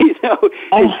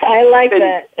 I like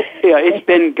that. Yeah, it's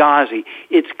Benghazi,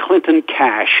 it's Clinton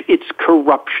cash, it's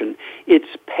corruption, it's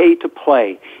pay to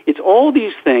play, it's all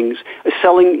these things,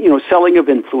 selling of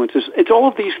influences. It's all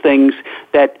of these things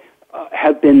that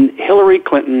have been Hillary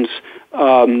Clinton's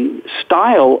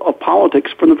style of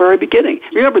politics from the very beginning.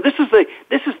 Remember, this is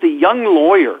the young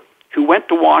lawyer who went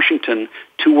to Washington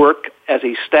to work as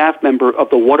a staff member of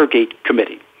the Watergate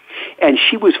Committee. And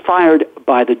she was fired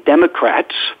by the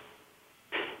Democrats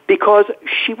because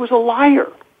she was a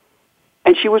liar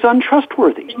and she was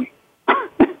untrustworthy.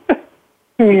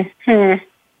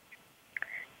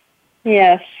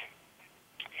 Yes.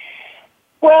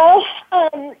 Well,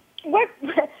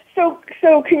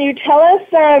 So can you tell us,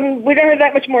 we don't have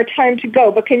that much more time to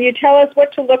go, but can you tell us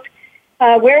what to look,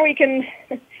 where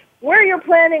you're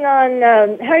planning on,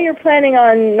 how you're planning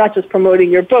on not just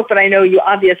promoting your book, but I know you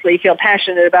obviously feel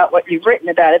passionate about what you've written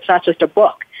about. It's not just a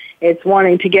book. It's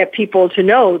wanting to get people to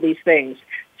know these things.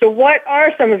 So what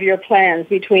are some of your plans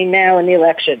between now and the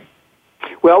election?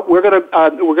 Well, we're going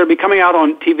to be coming out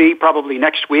on TV probably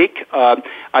next week.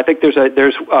 I think there's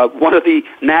one of the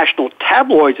national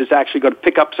tabloids is actually going to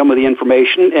pick up some of the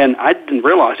information, and I didn't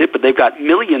realize it, but they've got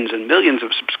millions and millions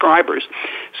of subscribers.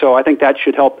 So I think that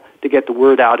should help to get the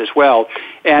word out as well.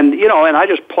 And and I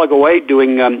just plug away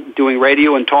doing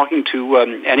radio and talking to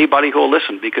anybody who will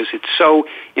listen, because it's so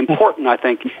important, I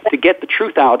think, to get the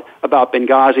truth out about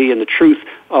Benghazi and the truth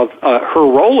of her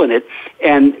role in it.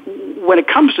 And when it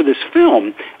comes to this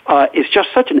film, it's just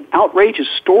such an outrageous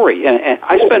story. And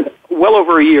I spent well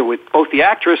over a year with both the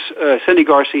actress, Cindy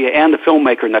Garcia, and the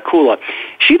filmmaker, Nakula.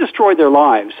 She destroyed their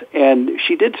lives, and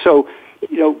she did so,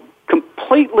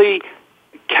 completely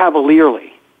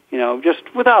cavalierly, just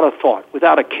without a thought,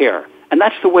 without a care. And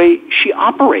that's the way she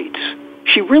operates.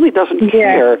 She really doesn't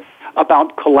care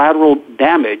about collateral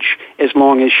damage as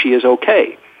long as she is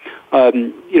okay.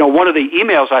 One of the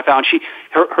emails I found,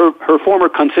 her former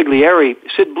consigliere,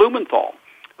 Sid Blumenthal,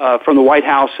 from the White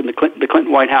House and the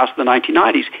Clinton White House in the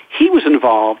 1990s, he was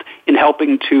involved in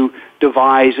helping to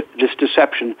devise this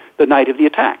deception the night of the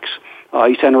attacks.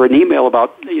 He sent her an email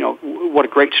about, what a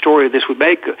great story this would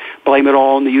make. Blame it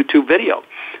all on the YouTube video.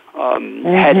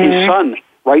 Had his son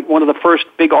write one of the first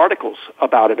big articles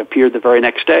about it, appeared the very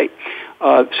next day.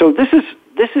 So this is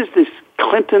this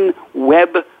Clinton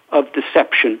web of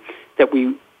deception that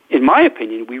we, in my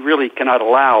opinion, we really cannot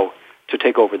allow to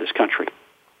take over this country.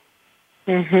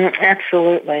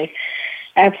 Absolutely.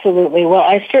 Well,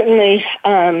 I certainly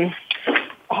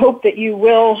hope that you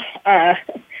will.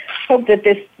 Hope that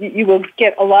you will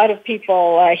get a lot of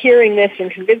people hearing this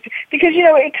and convinced, because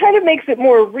it kind of makes it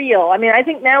more real. I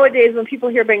think nowadays when people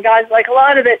hear Benghazi, like, a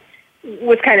lot of it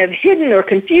was kind of hidden or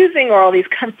confusing, or all these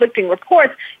conflicting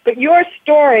reports. But your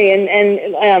story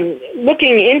and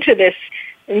looking into this,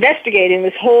 investigating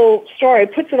this whole story,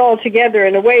 puts it all together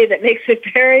in a way that makes it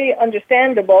very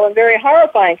understandable and very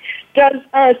horrifying. Does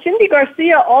Cindy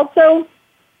Garcia also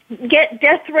get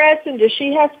death threats, and does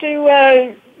she have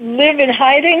to live in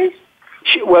hiding?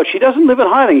 She doesn't live in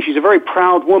hiding. She's a very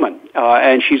proud woman,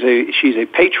 and she's a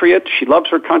patriot. She loves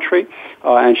her country,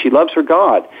 and she loves her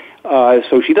God.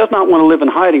 So she does not want to live in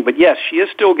hiding. But yes, she is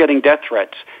still getting death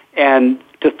threats. And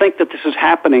to think that this is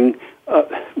happening,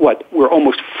 we're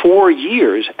almost 4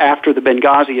 years after the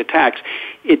Benghazi attacks,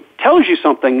 it tells you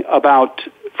something about,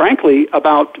 frankly,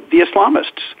 about the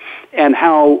Islamists and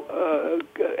how,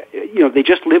 they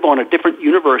just live on a different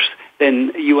universe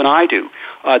than you and I do.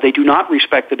 They do not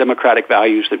respect the democratic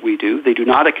values that we do. They do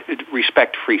not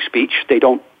respect free speech. They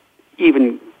don't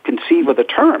even conceive of the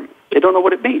term. They don't know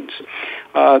what it means.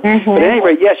 But at any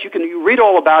rate, yes, you read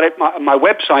all about it. My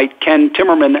website,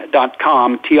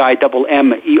 kentimmerman.com,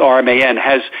 TIMMERMAN,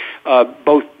 has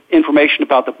both information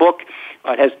about the book.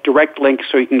 It has direct links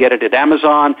so you can get it at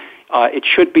Amazon. It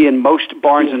should be in most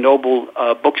Barnes & Noble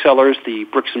booksellers, the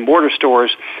bricks and mortar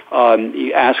stores.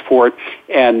 You ask for it.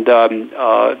 And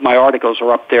my articles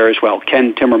are up there as well,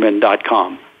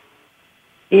 kentimmerman.com.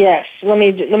 Yes, let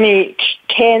me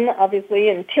Ken, obviously,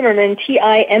 and Timmerman,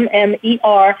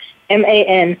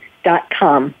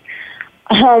 TIMMERMAN.com.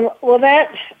 Well,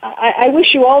 I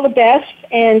wish you all the best,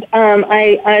 and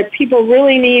people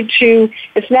really need to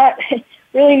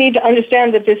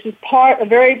understand that this is a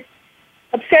very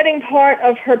upsetting part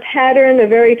of her pattern, a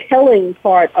very telling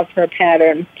part of her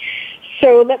pattern.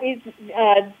 So let me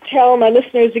tell my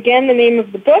listeners again the name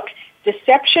of the book,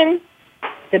 Deception,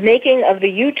 the Making of the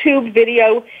YouTube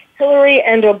Video, Hillary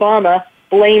and Obama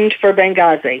Blamed for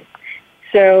Benghazi.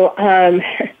 So,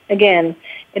 again,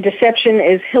 deception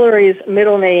is Hillary's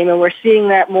middle name, and we're seeing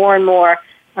that more and more.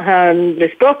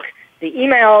 This book, the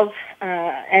emails,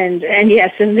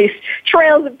 and these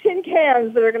trails of tin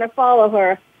cans that are going to follow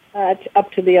her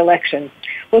up to the election.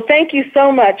 Well, thank you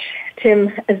so much,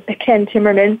 Ken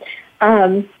Timmerman,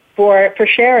 for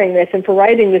sharing this and for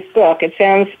writing this book. It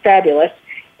sounds fabulous,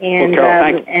 and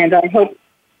and I hope.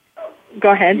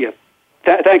 Go ahead. Yeah.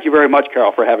 Thank you very much,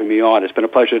 Carol, for having me on. It's been a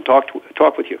pleasure to talk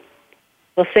with you.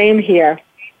 Well, same here.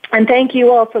 And thank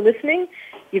you all for listening.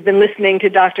 You've been listening to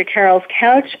Dr. Carol's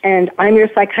Couch, and I'm your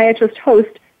psychiatrist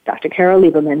host, Dr. Carol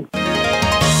Lieberman.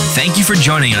 Thank you for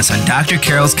joining us on Dr.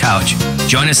 Carol's Couch.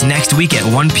 Join us next week at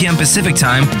 1 p.m. Pacific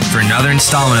Time for another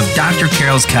installment of Dr.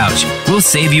 Carol's Couch. We'll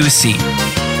save you a seat.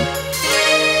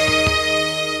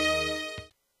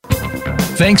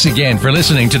 Thanks again for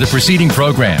listening to the preceding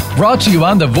program, brought to you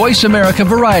on the Voice America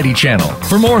Variety Channel.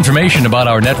 For more information about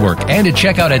our network and to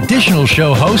check out additional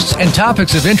show hosts and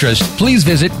topics of interest, please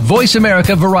visit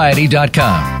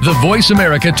VoiceAmericaVariety.com. The Voice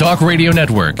America Talk Radio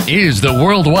Network is the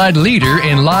worldwide leader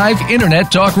in live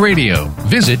Internet talk radio.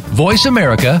 Visit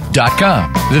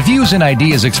VoiceAmerica.com. The views and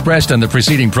ideas expressed on the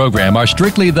preceding program are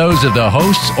strictly those of the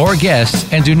hosts or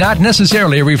guests and do not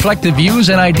necessarily reflect the views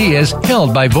and ideas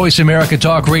held by Voice America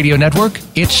Talk Radio Network,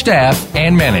 its staff,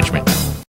 and management.